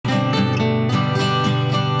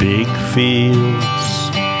Big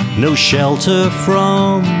fields, no shelter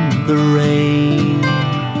from the rain.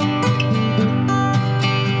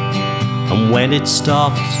 And when it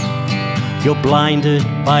stops, you're blinded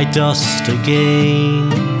by dust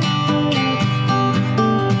again.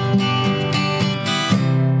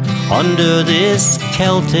 Under this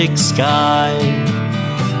Celtic sky,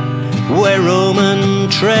 where Roman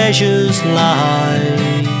treasures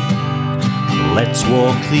lie, let's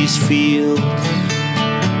walk these fields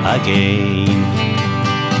again.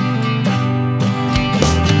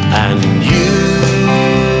 And you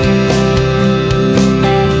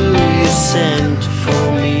sent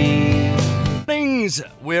for me.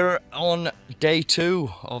 We're on day 2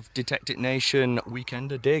 of Detective Nation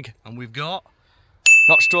Weekender Dig, and we've got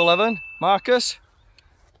Notch to 11, Marcus,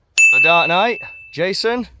 the Dark Knight,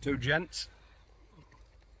 Jason, 2 gents.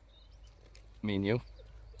 me and you.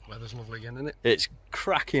 Weather's lovely again, isn't it? It's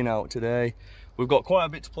cracking out today. We've got quite a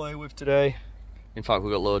bit to play with today. In fact,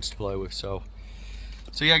 we've got loads to play with, so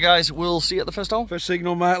yeah guys, we'll see you at the first hole. First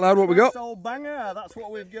signal, mate, lad, what we got? First old banger, that's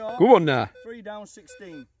what we've got. Go on now. 3 down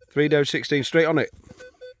 16. 3 down 16, straight on it.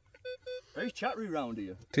 Very chattery round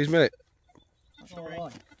here. Tis, mate. That's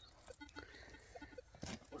alright.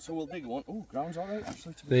 So we'll dig one. Oh, ground's alright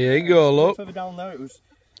actually. There you go, look. Further down there it was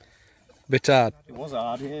Bit hard. It was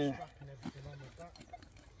hard, yeah.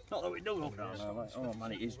 Not that we dug up down there, mate. Oh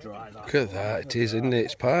man, it is dry. That. Look at that, it is, isn't it?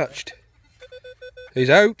 It's parched. He's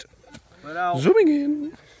out. We're out. Zooming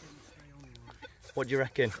in. What do you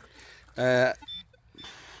reckon?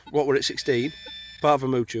 What were it, 16? Part of a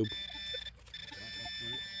moo tube.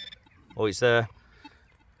 Oh, it's there.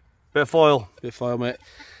 Bit of foil. Bit of foil, mate.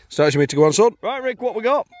 Starts me to go on, son. Right, Rick, what we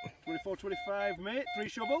got? 24, 25, mate. 3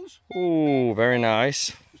 shovels. Oh, very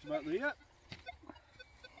nice. Just about there.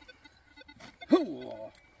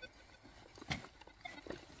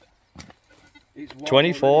 It's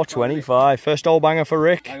 24, 25. First hole banger for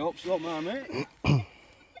Rick. I hope so, my mate.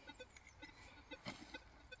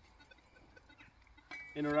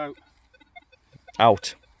 In or out?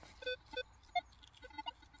 Out.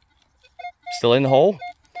 Still in the hole.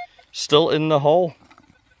 Still in the hole.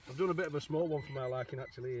 I've done a bit of a small one for my liking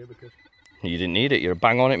actually here because You didn't need it. You're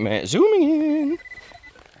bang on it, mate. Zooming in.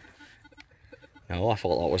 No, I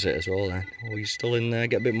thought that was it as well then. Oh, he's still in there.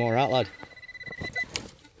 Get a bit more out, lad.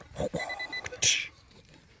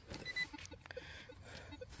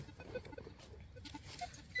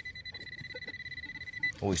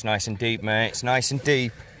 Oh, it's nice and deep, mate. It's nice and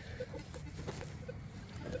deep.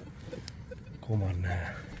 come on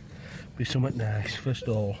now. Be something nice, first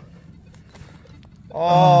hole. Oh,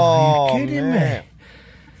 are you kidding mate. me?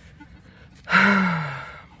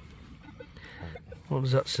 What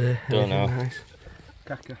does that say? Don't know. Nice.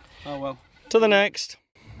 Caca. Oh well. To the next.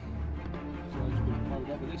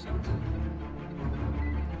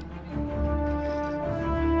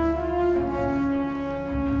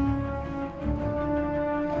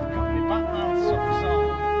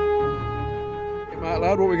 Right,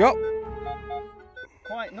 lad, what we got?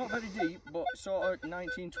 Quite not very deep, but sort of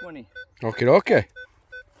 1920. Okay, okay.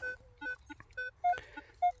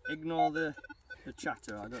 Ignore the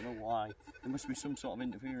chatter. I don't know why. There must be some sort of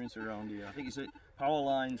interference around here. I think it's power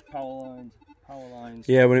lines, power lines, power lines.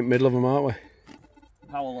 Yeah, we're in the middle of them, aren't we?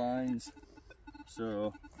 Power lines.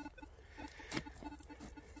 So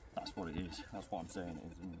that's what it is. That's what I'm saying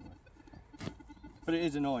it is. Anyway. But it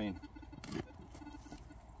is annoying.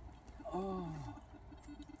 Oh.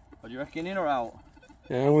 What do you reckon, in or out?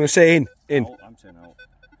 Yeah, I'm going to say in. In. Out. I'm saying out.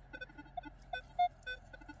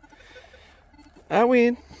 Are we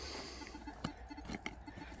in?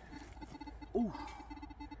 Ooh.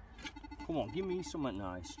 Come on, give me something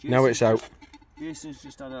nice. Now it's out. Jason's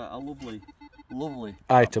just had a lovely, lovely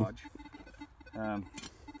Item. badge.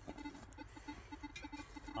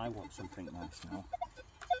 I want something nice now.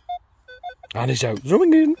 And it's out.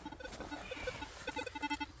 Zooming in.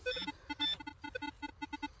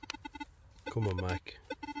 Come on, Mike.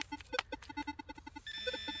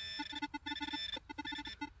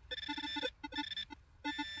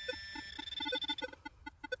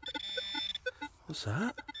 What's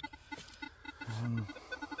that?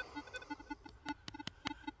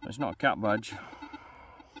 It's not a cat badge.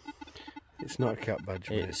 It's not a cat badge,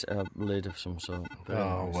 mate. It's a lid of some sort.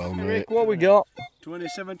 Oh, well, mate. Rick, what we got?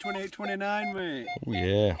 27, 28, 29, mate. Oh,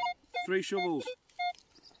 yeah. 3 shovels.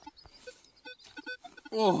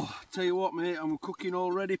 Oh, tell you what, mate, I'm cooking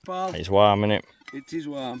already, pal. It's warm, innit? It is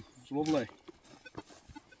warm. It's lovely.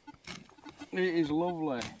 It is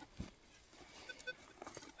lovely. Is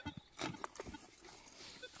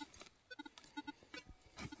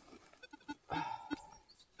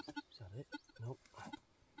that it? Nope.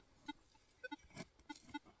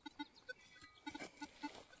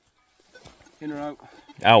 In or out?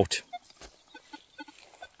 Out.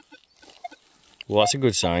 Well, that's a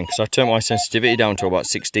good sign, because I turned my sensitivity down to about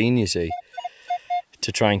 16, you see,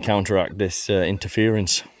 to try and counteract this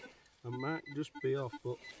interference. I might just be off,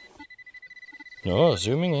 but... No,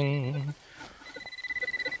 zooming in.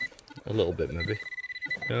 A little bit, maybe.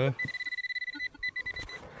 No.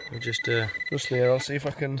 We'll just there, I'll see if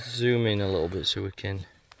I can... zoom in a little bit so we can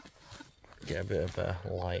get a bit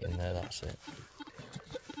of light in there, that's it.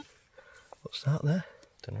 What's that there?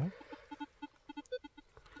 Don't know.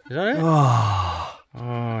 Is that it?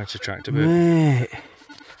 Oh, it's a tractor boot. Mate.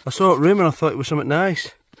 I saw it room and I thought it was something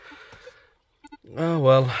nice. Oh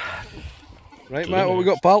well. Right, mate, what we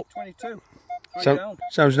got, pal? 22.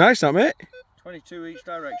 Sounds nice, that, mate. 22 each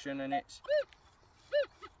direction, and it's...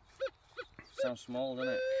 Sounds small,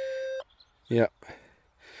 doesn't it? Yeah.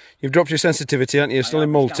 You've dropped your sensitivity, haven't you? You're still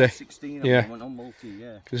in multi. 16 yeah. On multi,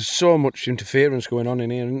 yeah. There's so much interference going on in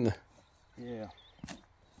here, isn't there? Yeah.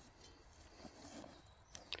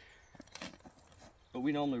 But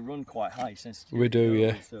we normally run quite high sensitivity. We do,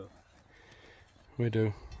 yeah. So. We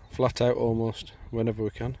do. Flat out almost, whenever we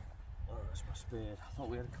can. Oh, that's my spade. I thought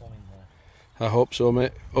we had a coin there. I hope so,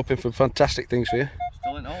 mate. Hoping for fantastic things for you.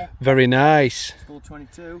 Still in all. Very nice. Still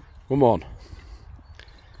 22. Come on.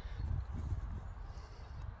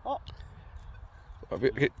 Oh.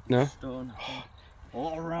 No? Stone.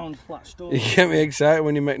 All around flat stone. You get me excited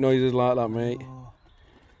when you make noises like that, mate. Oh.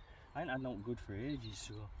 I ain't had nothing good for ages,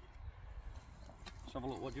 so... Let's have a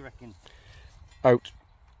look, what do you reckon? Out.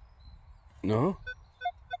 No?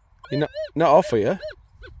 You're not off, are you? I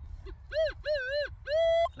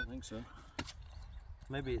don't think so.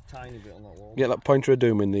 Maybe a tiny bit on that wall. Get that pointer of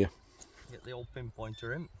doom in there. Get the old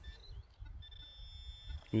pinpointer in.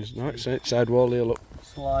 There's nice side wall here, look.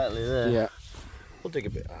 Slightly there. Yeah. We'll dig a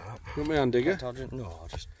bit out. Want my hand digger? No, I'll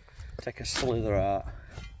just take a slither out.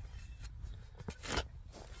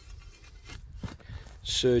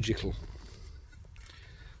 Surgical.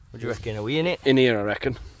 What do you reckon? Are we in it? In here, I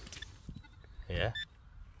reckon. Yeah.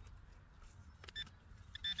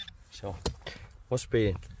 So, must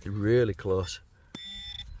be really close.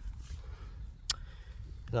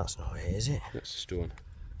 That's not it, is it? That's a stone.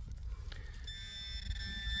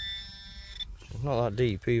 It's not that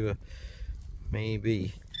deep either.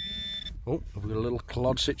 Maybe. Oh, have we got a little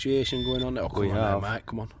clod situation going on there? Oh, come We on have. now, mate,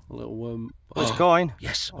 come on. A little worm. Oh, it's a coin.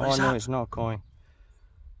 Yes, Oh what is no, that? it's not a coin.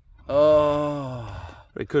 Oh,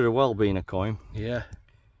 But it could have well been a coin. yeah.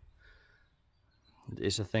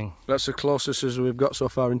 It's a thing. That's the closest as we've got so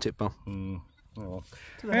far, isn't it, pal? Oh.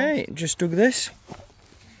 Right, just dug this.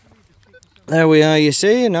 There we are, you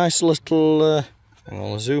see, a nice little,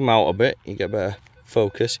 I'll zoom out a bit, you get better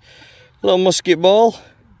focus. Little musket ball. So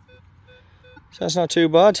that's not too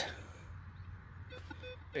bad.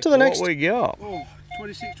 To the next. What we got? Oh,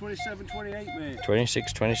 26, 27, 28, mate.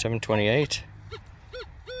 26, 27, 28.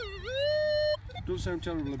 Doesn't sound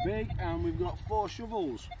terribly big, and we've got 4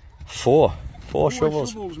 shovels. Four Four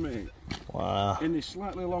shovels. mate. Wow. In this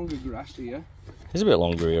slightly longer grass here. It's a bit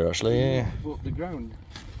longer here actually, yeah. But the ground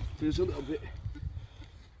feels a little bit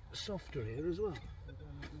softer here as well.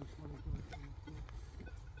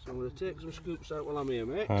 So I'm going to take some scoops out while I'm here,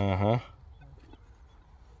 mate. Uh-huh.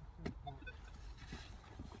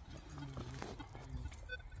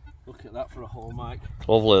 Look at that for a hole, Mike.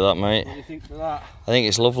 Lovely that, mate. What do you think for that? I think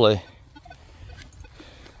it's lovely.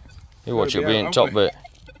 You watch it being top bit.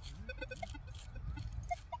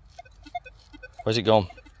 Where's it gone?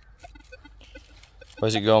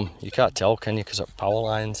 Where's it gone? You can't tell, can you? Because of power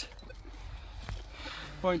lines.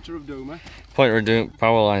 Pointer of doom, eh? Pointer of doom,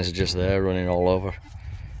 power lines are just there running all over.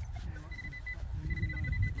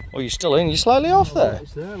 Oh, you're still in? You're slightly off there.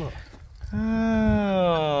 It's there, look.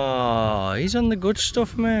 Oh, he's on the good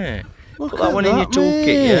stuff, mate. Look Put that at one in your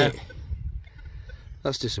toolkit, yeah.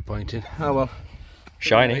 That's disappointing. Oh well.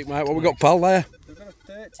 Shiny. Right, mate, what we got, pal, there? We've got a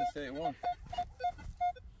 30 to 31.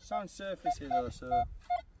 Sound surface here though, so...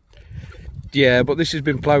 Yeah, but this has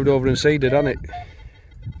been ploughed over and seeded, hasn't it?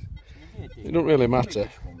 It don't really matter.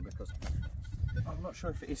 I'm not sure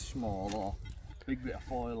if it is small or big bit of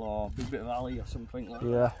foil or big bit of alley or something like that.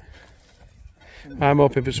 Yeah. I'm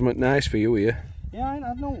hoping for something nice for you here. Yeah, I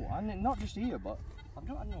know, not just here, but I've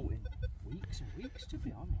not had no in weeks and weeks, to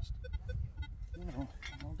be honest. You know,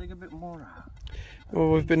 I'll dig a bit more out.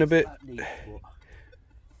 Well, we've been a bit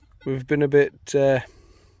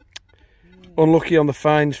unlucky on the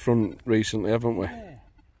finds front recently, haven't we? Yeah.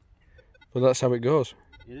 But that's how it goes.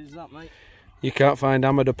 It is that, mate. You can't find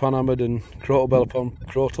hammered upon hammered and crotobell upon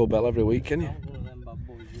crotobell every week, can you? One of them bad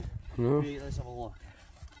boys, yeah. No. Right, let's have a look.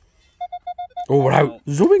 Oh, we're out.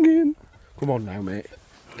 Zooming in. Come on now, mate.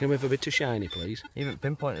 Can we have a bit of shiny, please? Even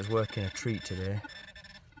Pinpointer's working a treat today.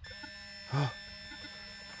 Oh,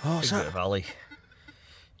 what's Big bit that? of alley.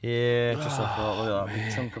 Yeah, just I thought, look at that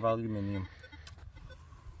big chunk of aluminium.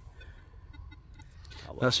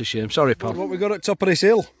 That's a shame. Sorry, pal. What we got at top of this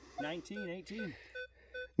hill? 1918.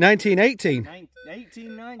 1918?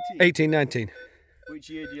 1819. 1819. Which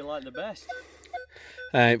year do you like the best?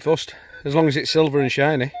 I ain't fussed. As long as it's silver and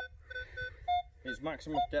shiny. It's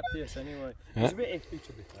maximum depth, yes, anyway. Yeah. It's a bit iffy,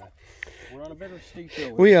 to be fair. We're on a bit of a steep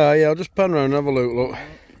hill. We are, yeah. I'll just pan around and have a look.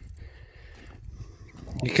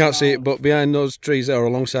 You can't see it, but behind those trees there, or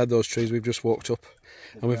alongside those trees, we've just walked up.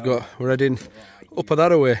 And we're heading up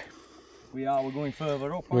that away. We're going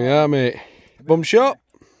further up. We are, mate. Bum shot?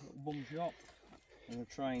 Bum shot. I'm going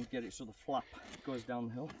to try and get it so the flap goes down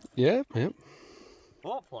the hill. Yeah, yeah.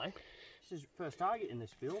 Hopefully, this is the first target in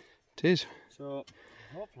this field. It is. So,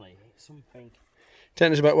 hopefully, it's something.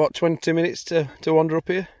 Taking us about, what, 20 minutes to wander up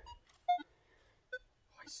here?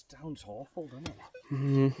 Oh, it sounds awful, doesn't it?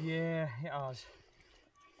 Mm-hmm. Yeah, it has.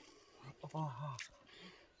 Oh.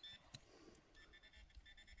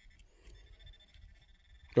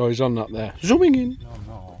 Oh, he's on that there. Zooming in.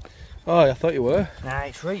 No. Oh, I thought you were. Nah,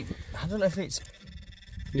 it's right. I don't know if it's...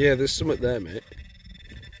 Yeah, there's something there, mate.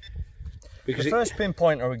 Because the first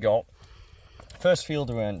pinpointer we got, first field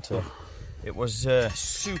we went to, it was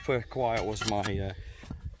super quiet was my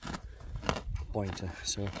pointer,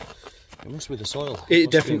 so it must be the soil. It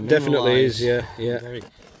definitely is, yeah. Very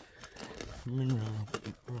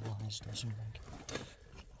mineralised or something.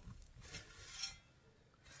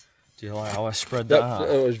 Do you like how I spread that out?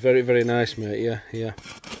 That was very, very nice, mate, yeah.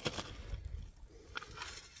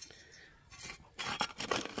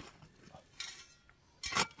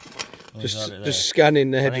 Just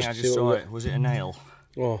scanning there. I think I just saw it. Was it a nail?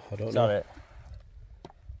 Oh, I don't know. Is that it?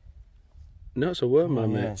 No, it's a worm,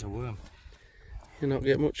 man, mate. Yeah, it's a worm. You not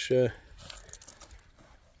get much luck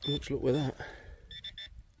with that.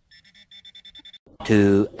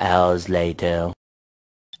 2 hours later.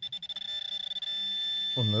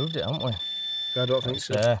 We moved it, haven't we? I don't think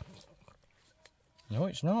so. There. No,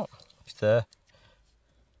 it's not. It's there.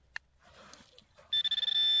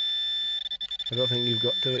 I don't think you've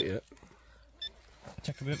got to it yet.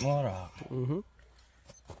 Take a bit more out.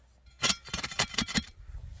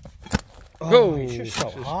 Oh, it's just so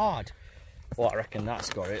hard. Well, I reckon that's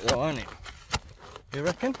got it though, hasn't it? You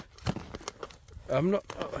reckon? I'm not...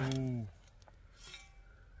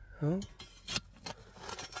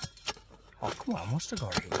 Oh, come on, must have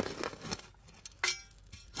got it.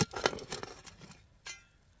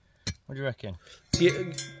 What do you reckon?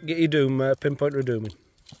 Get your doom, pinpointer dooming.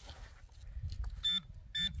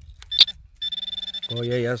 Oh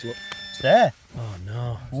yeah, he has, look. It's there. Oh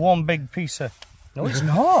no. One big piece of... No, it's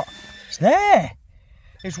not. It's there.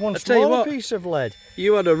 It's one smaller piece of lead.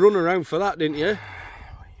 You had a run around for that, didn't you?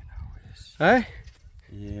 Eh?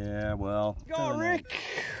 Yeah, well... Go, Rick!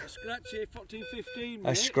 A scratchy 1415, mate.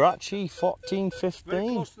 A scratchy 1415. Very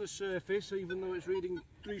close to the surface, even though it's reading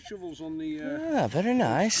 3 shovels on the yeah, very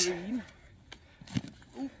nice. Screen.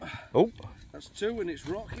 Oh. That's 2 and it's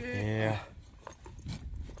rocky. Yeah.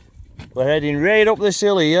 We're heading right up this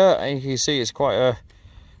hill here, and you can see it's quite a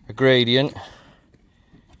gradient.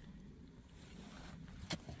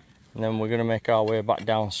 And then we're going to make our way back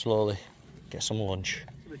down slowly, get some lunch.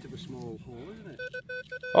 It's a bit of a small hole, isn't it?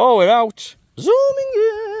 Oh, we're out! Zooming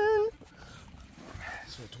in!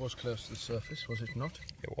 So it was close to the surface, was it not?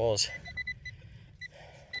 It was.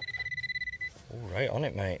 Oh, right on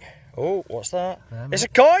it, mate. Oh, what's that? Yeah, it's a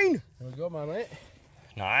coin! There we go, my mate.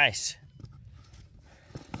 Nice.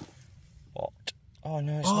 What? Oh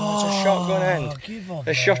no, it's not. It's a shotgun end. Give off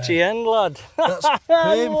A shotty end, lad. That's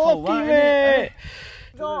painful, Lucky, that, mate.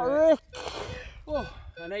 Got Rick. Oh,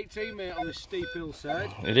 an 18, mate, on this steep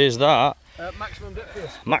hillside. It is that. Maximum depth,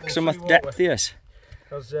 yes. Maximum depth, yes.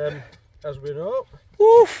 As we know.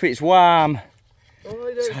 Oof, it's warm. Oh,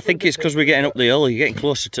 it is. I think it's because we're getting up the hill. You're getting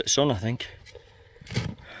closer to the sun, I think.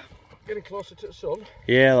 Getting closer to the sun.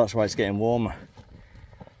 Yeah, that's why it's getting warmer.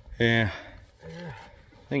 Yeah.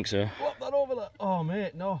 I think so. What, that over there? Oh,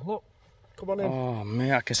 mate, no, look. Come on in. Oh,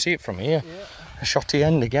 mate, I can see it from here. Yeah. A shotty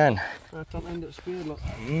end again. Right on end of the spear, look.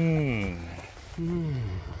 It's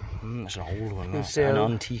an old one, Let's that's see an how-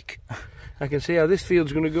 antique. I can see how this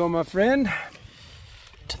field's going to go, my friend.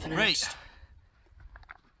 To the next.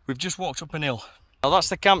 We've just walked up an hill. Now that's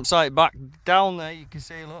the campsite back down there. You can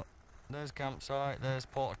see, look, there's campsite, there's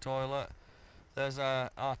porta toilet, there's our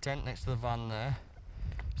tent next to the van there.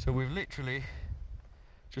 So we've literally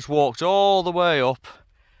just walked all the way up,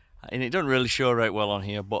 and it doesn't really show right well on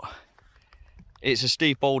here, but it's a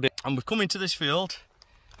steep old hill. And we've come into this field,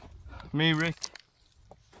 me, Rick,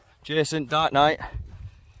 Jason, Dark Knight.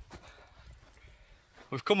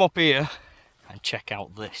 We've come up here and check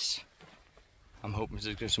out this. I'm hoping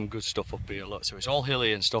there's some good stuff up here. Look, so it's all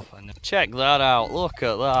hilly and stuff. And check that out. Look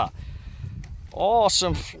at that.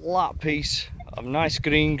 Awesome flat piece of nice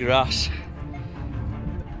green grass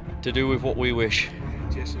to do with what we wish.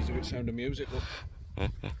 Jason's a good sound of music.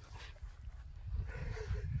 Look.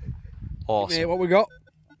 Awesome. Yeah, what we got?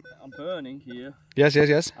 I'm burning here. Yes.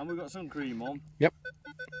 And we've got some cream on. Yep.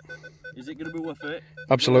 Is it going to be worth it?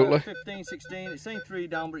 Absolutely. 15, 16. It's saying 3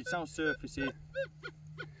 down, but it sounds surfacey.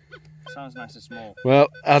 Sounds nice and small. Well,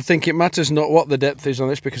 I think it matters not what the depth is on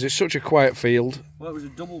this because it's such a quiet field. Well, it was a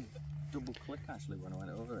double click actually when I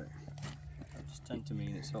went over it. I just tend to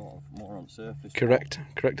mean it's sort of more on the surface. Correct,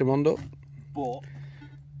 Amondo. But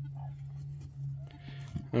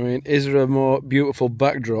I mean, is there a more beautiful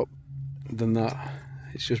backdrop than that?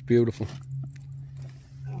 It's just beautiful.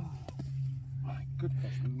 My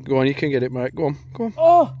goodness. Go on, you can get it, mate. Go on.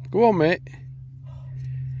 Oh! Go on, mate.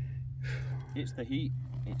 It's the heat.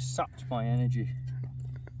 It sapped my energy.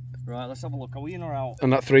 Right, let's have a look. Are we in or out?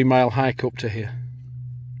 And that 3-mile hike up to here.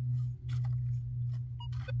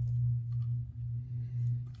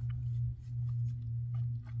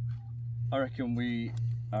 I reckon we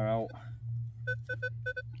are out.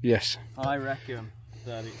 Yes. I reckon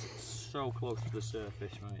that it's so close to the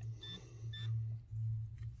surface, mate.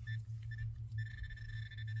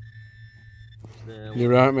 You're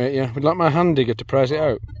right, mate, yeah. Would like my hand digger to prize it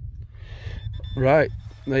out. Right,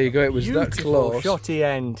 there you go, it was that close. Shotty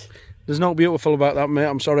end. There's no beautiful about that, mate,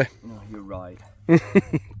 I'm sorry. No, you're right. To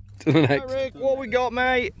the next. Right, Rick, what we got,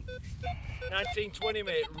 mate? 1920,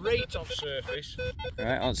 mate, right on surface.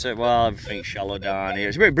 Right, on surface. Well, everything's shallow down here.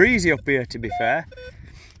 It's a bit breezy up here, to be fair.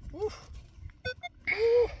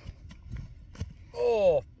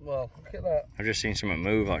 Oh, well, look at that. I've just seen something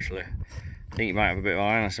move, actually. I think you might have a bit of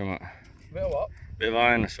iron or something. Bit of what? Bit of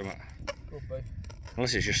iron or something. Could be.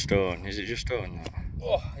 Unless it's just stone. Is it just stone?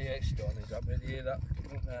 Oh, yeah, it's stone, is that bit? You hear that?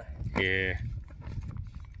 Yeah.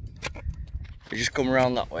 You just come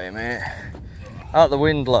around that way, mate. Out the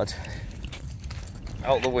wind, lad.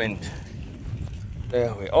 Out the wind.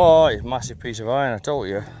 There we go. Oh, it's a massive piece of iron, I told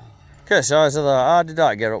you. Look at the size of that. How did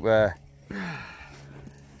that get up there?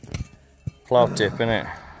 Plough tip, innit?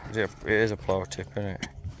 It is a plough tip, innit?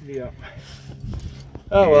 Yeah.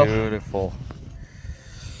 Oh well. Beautiful.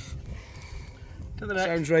 To the next.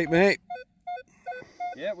 Sounds right, mate.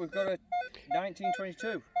 Yeah, we've got a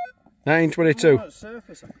 1922. 1922. Not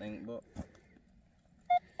surface, I think, but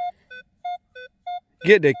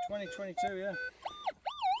Get dig. 2022, yeah.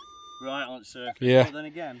 Right on surface. Yeah. But then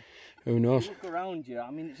again, who knows? look around you. I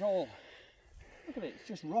mean, it's all. Look at it. It's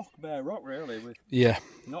just rock, bare rock, really, with Yeah.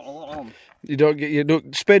 not a lot on. You don't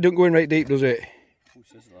get spade don't go in right deep, does it? Who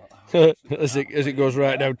says that? as it goes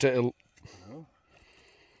right down to No.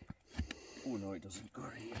 Oh no, it doesn't go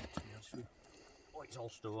right here, to be honest with you. Oh, it's all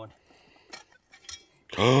stone.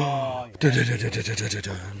 Oh, yeah.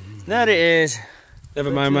 There it is. Never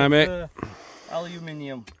mind, my mate.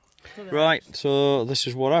 Aluminium. Right, so this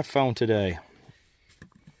is what I found today.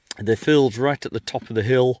 The field's right at the top of the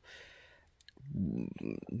hill.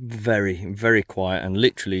 Very, very quiet, and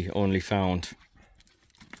literally only found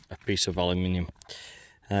a piece of aluminium.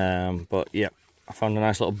 But yeah, I found a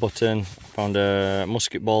nice little button. I found a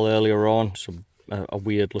musket ball earlier on, so a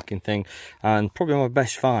weird looking thing, and probably my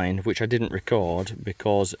best find, which I didn't record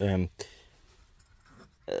because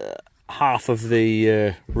half of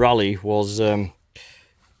the rally was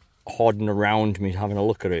hoarding around me having a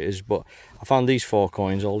look at it. But I found these 4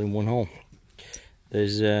 coins all in one hole.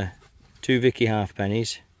 There's 2 Vicky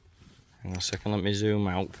halfpennies. Hang on a second, let me zoom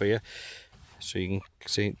out for you so you can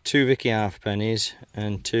see 2 Vicky halfpennies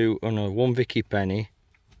and 1 Vicky penny,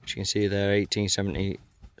 which you can see there,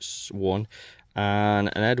 1871, and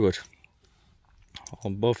an Edward,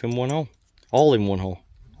 both in one hole, all in one hole,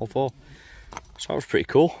 all 4. So that was pretty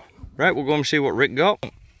cool. Right, we'll go and see what Rick got.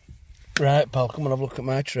 Right, pal, come and have a look at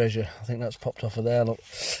my treasure. I think that's popped off of there, look.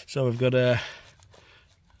 So we've got an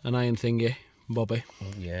iron thingy, Bobby.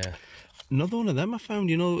 Oh, yeah. Another one of them I found,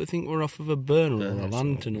 you know, I think we're off of a burner or a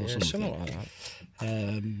lantern or something. Like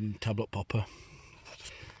that. Tablet popper.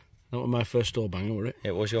 That was my first old banger, wasn't it?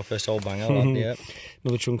 It was your first old banger, lad, yeah.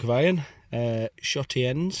 Another chunk of iron. Shotty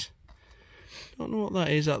ends. Don't know what that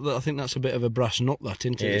is. I think that's a bit of a brass nut, that,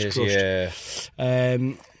 isn't it? It's crushed. Yeah.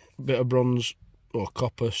 Bit of bronze or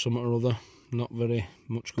copper, something or other. Not very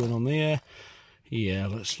much going on there. Yeah,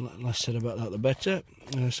 less said about that the better.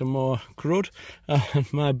 Some more crud.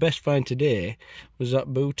 And my best find today was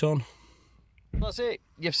that boot on. That's it.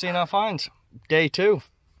 You've seen our finds. Day 2.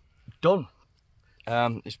 Done.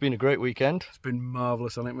 It's been a great weekend. It's been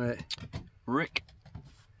marvellous on it, mate. Rick,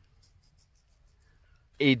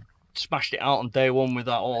 he smashed it out on day one with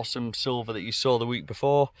that awesome silver that you saw the week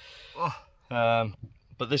before.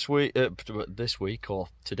 But this week or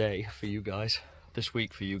today for you guys, this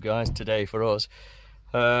week for you guys, today for us,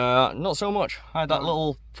 not so much. I had that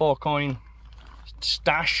little 4-coin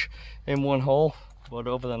stash in one hole, but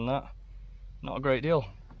other than that, not a great deal.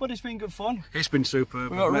 But it's been good fun. It's been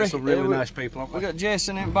superb. We got Met Rick, some really nice people, haven't we? We got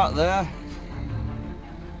Jason in back there.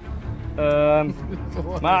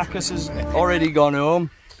 Marcus has already gone home.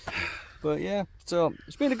 But yeah, so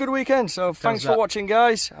it's been a good weekend. So thanks for watching,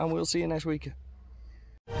 guys, and we'll see you next week.